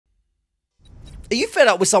Are you fed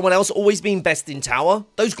up with someone else always being best in tower?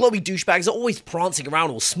 Those glowy douchebags are always prancing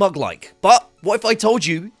around all smug-like. But what if I told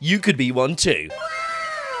you, you could be one too?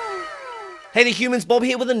 Hey there humans, Bob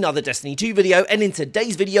here with another Destiny 2 video, and in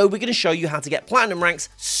today's video we're going to show you how to get platinum ranks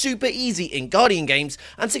super easy in Guardian games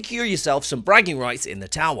and secure yourself some bragging rights in the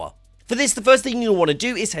tower. For this, the first thing you'll want to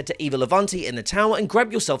do is head to Eva Levante in the tower and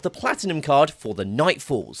grab yourself the platinum card for the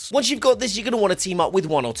Nightfalls. Once you've got this, you're going to want to team up with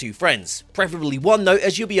 1 or 2 friends, preferably one though,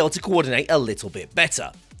 as you'll be able to coordinate a little bit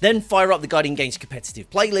better. Then fire up the Guardian Games competitive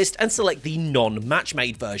playlist and select the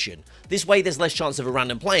non-match-made version. This way there's less chance of a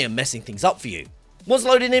random player messing things up for you. Once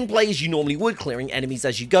loaded in, play as you normally would, clearing enemies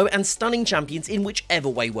as you go and stunning champions in whichever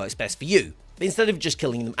way works best for you. But instead of just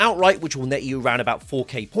killing them outright, which will net you around about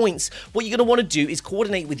 4k points, what you're going to want to do is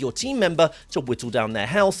coordinate with your team member to whittle down their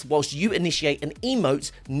health whilst you initiate an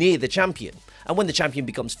emote near the champion. And when the champion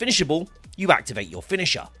becomes finishable, you activate your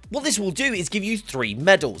finisher. What this will do is give you 3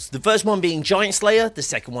 medals, the first one being Giant Slayer, the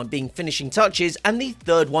second one being Finishing Touches, and the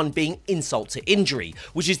third one being Insult to Injury,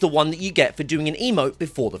 which is the one that you get for doing an emote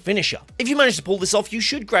before the finisher. If you manage to pull this off, you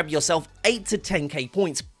should grab yourself 8 to 10k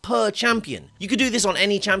points per champion. You could do this on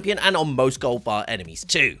any champion and on most gold bar enemies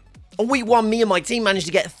too. On week 1, me and my team managed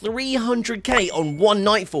to get 300k on one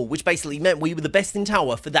Nightfall, which basically meant we were the best in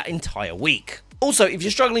tower for that entire week. Also, if you're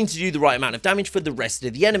struggling to do the right amount of damage for the rest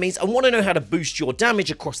of the enemies and want to know how to boost your damage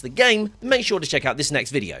across the game, make sure to check out this next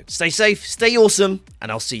video. Stay safe, stay awesome,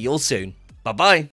 and I'll see you all soon. Bye bye.